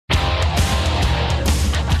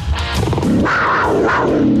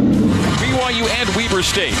Weber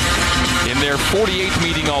State in their 48th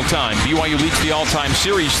meeting all-time. BYU leads the all-time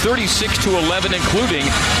series 36-11, including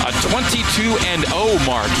a 22-0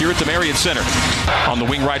 mark here at the Marriott Center. On the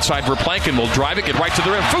wing right side, Verplanken will drive it, get right to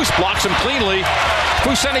the rim. Foose blocks him cleanly.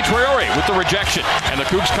 Fousseyni Traore with the rejection. And the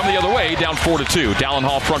Cougs come the other way, down 4-2. Dallin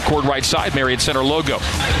Hall front court right side, Marriott Center logo.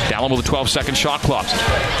 Dallin with a 12-second shot clock.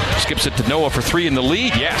 Skips it to Noah for three in the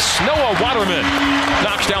lead. Yes, Noah Waterman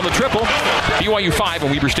knocks down the triple. BYU 5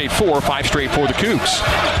 and Weber State 4, 5 straight for the Cougs.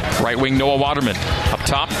 Right wing Noah Waterman up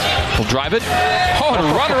top. Will drive it. Oh, and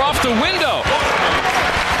a runner off the window.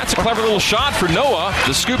 That's a clever little shot for Noah.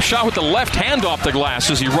 The scoop shot with the left hand off the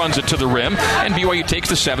glass as he runs it to the rim. And BYU takes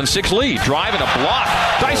the 7-6 lead. Drive and a block.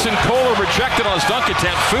 Dyson Kohler rejected on his dunk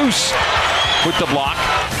attempt. Foose with the block.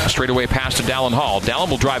 A straightaway pass to Dallin Hall. Dallin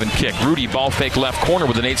will drive and kick. Rudy ball fake left corner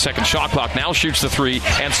with an 8-second shot clock. Now shoots the three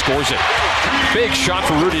and scores it. Big shot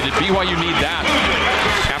for Rudy. Did BYU need that?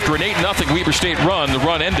 After an 8-0 Weber State run, the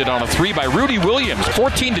run ended on a three by Rudy Williams,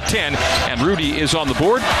 14-10, and Rudy is on the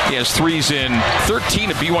board. He has threes in 13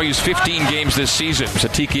 of BYU's 15 games this season.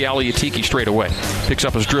 Satiki Ali-Atiki straight away. Picks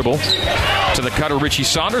up his dribble to the cutter, Richie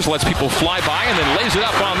Saunders, lets people fly by, and then lays it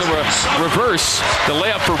up on the reverse. The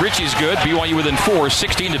layup for Richie's good. BYU within 4,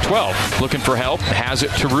 16-12. Looking for help, has it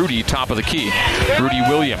to Rudy, top of the key. Rudy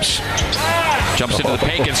Williams jumps into the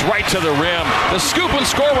paint, gets right to the rim. The scoop and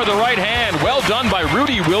score with the right hand. Well done by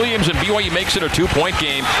Rudy Williams, and BYU makes it a 2-point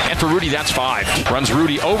game. And for Rudy, that's 5. Runs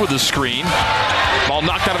Rudy over the screen. Ball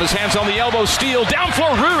knocked out of his hands on the elbow. Steal. Down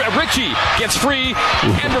floor. Richie gets free.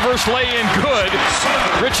 And reverse lay-in. Good.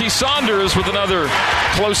 Richie Saunders with another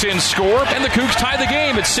close-in score. And the Cougs tie the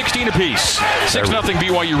game at 16 apiece. 6-0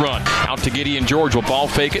 BYU run. Out to Gideon George. Will ball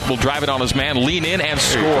fake it. Will drive it on his man. Lean in and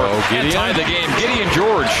score. And tie the game. Gideon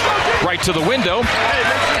George right to the window.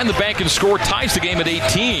 And the bank and score ties the game at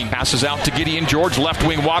 18. Passes out to Gideon George. Left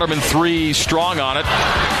wing Waterman three. Strong on it.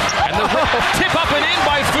 And the tip up and in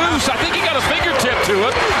by Foose. I think he got a fingertip to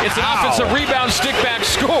it. It's an offensive rebound, stick back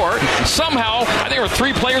score. Somehow, I think there were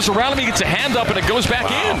 3 players around him. He gets a hand up and it goes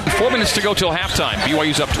back in. 4 minutes to go till halftime.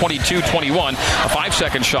 BYU's up 22-21. A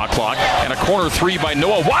 5-second shot clock. And a corner three by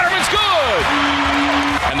Noah Waterman's good!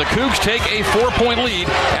 And the Cougs take a 4-point lead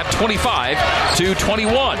at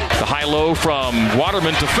 25-21. The high-low from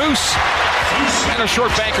Waterman to Foose. And a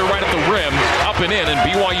short banker right at the rim, up and in, and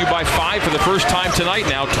BYU by 5 for the first time tonight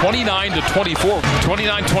now, 29-24.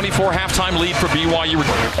 29-24 halftime lead for BYU.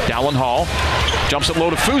 Dallin Hall jumps it low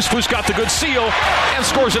to Foose. Foose got the good seal and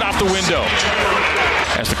scores it off the window.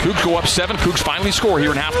 As the Cougs go up 7, Cougs finally score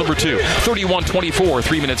here in half number 2. 31-24,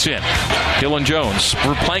 3 minutes in. Dylan Jones,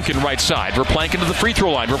 Verplanken right side. Verplanken to the free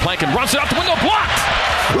throw line. Verplanken runs it out the window, blocked!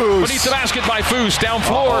 Foose. Beneath the basket by Foose, down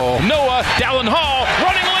floor. Noah, Dallin Hall,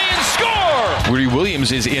 running lane, score! Rudy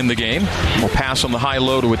Williams is in the game. Will pass on the high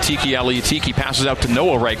low to Atiki Ali-Atiki. Passes out to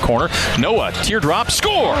Noah right corner. Noah, teardrop,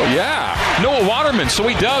 score! Noah Waterman, so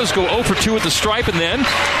he does go 0 for 2 at the stripe and then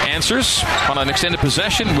answers on an extended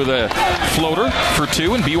possession with a floater for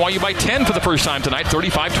 2, and BYU by 10 for the first time tonight,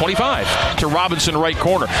 35-25. To Robinson right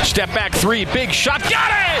corner. Step back 3, big shot,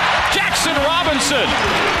 got it! Jackson Robinson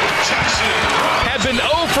had been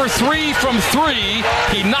 0 for 3 from 3.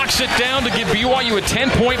 He knocks it down to give BYU a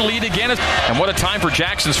 10-point lead again. And what a time for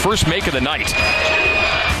Jackson's first make of the night.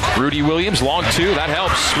 Rudy Williams, long 2, that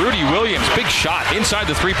helps. Rudy Williams, big shot inside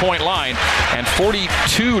the 3-point line. And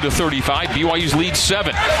 42-35, BYU's lead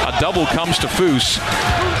 7. A double comes to Foose.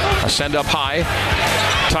 A send up high.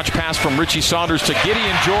 Touch pass from Richie Saunders to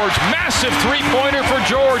Gideon George. Massive 3-pointer for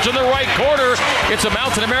George in the right corner. It's a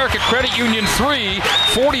Mountain America Credit Union 3.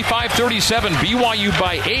 45-37, BYU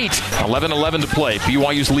by 8. 11-11 to play.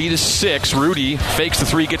 BYU's lead is 6. Rudy fakes the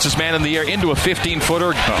 3, gets his man in the air into a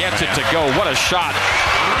 15-footer. Gets it to go. What a shot.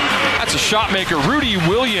 That's a shot maker. Rudy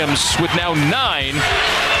Williams with now 9.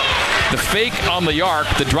 The fake on the arc,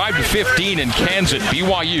 the drive to 15 and cans it.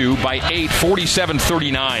 BYU by 8,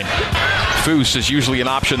 47-39. Foose is usually an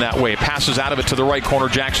option that way. Passes out of it to the right corner.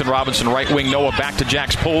 Jackson Robinson, right wing. Noah back to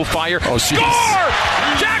Jack's pull fire. Score!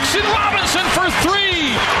 Jackson Robinson for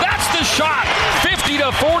 3. That's the shot.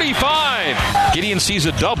 50-45. Gideon sees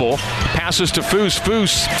a double. Passes to Foose.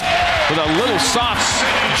 Foose with a little soft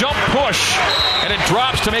jump push. And it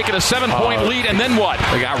drops to make it a 7-point lead. And then what?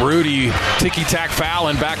 They got Rudy ticky-tack foul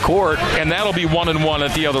in backcourt. And that'll be 1-1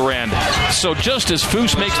 at the other end. So just as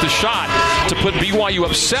Foose makes the shot to put BYU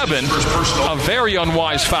up 7, a very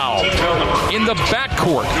unwise foul. In the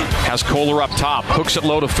backcourt, has Kohler up top. Hooks it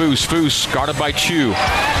low to Foose. Foose guarded by Chu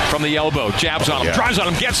from the elbow. Jabs on him, drives on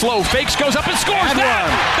him, gets low, fakes, goes up and scores. And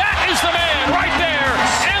that is the man right there.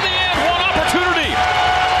 And the end one opportunity.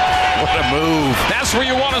 What a move. That's Just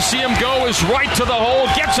where you want to see him go is right to the hole,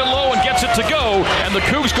 gets it low and gets it to go, and the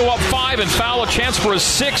Cougs go up 5 and foul, a chance for a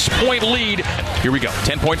 6-point lead. Here we go,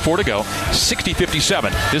 10.4 to go,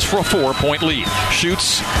 60-57. This for a 4-point lead.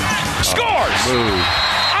 Shoots, scores!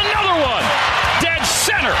 Another one! Dead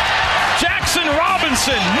center! Jackson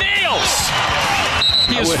Robinson nails!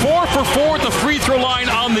 He is 4 for 4 at the free throw line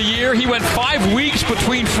on the year. He went 5 weeks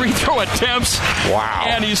between free throw attempts. Wow.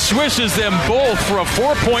 And he swishes them both for a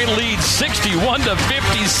 4-point lead,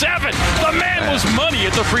 61-57. The man was money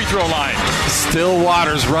at the free throw line. Still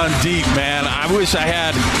waters run deep, man. I wish I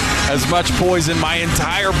had as much poise in my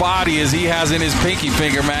entire body as he has in his pinky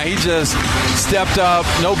finger, man. He just stepped up.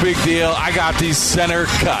 No big deal. I got these center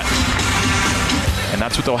cut. And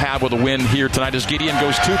that's what they'll have with a win here tonight as Gideon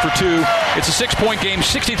goes 2 for 2. It's a 6-point game,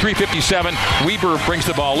 63-57. Weber brings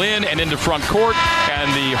the ball in and into front court, and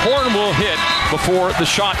the horn will hit before the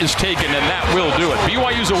shot is taken, and that will do it.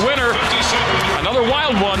 BYU's a winner. Another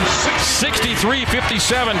wild one,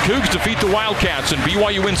 63-57. Cougs defeat the Wildcats, and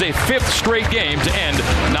BYU wins a 5th straight game to end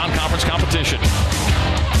non-conference competition.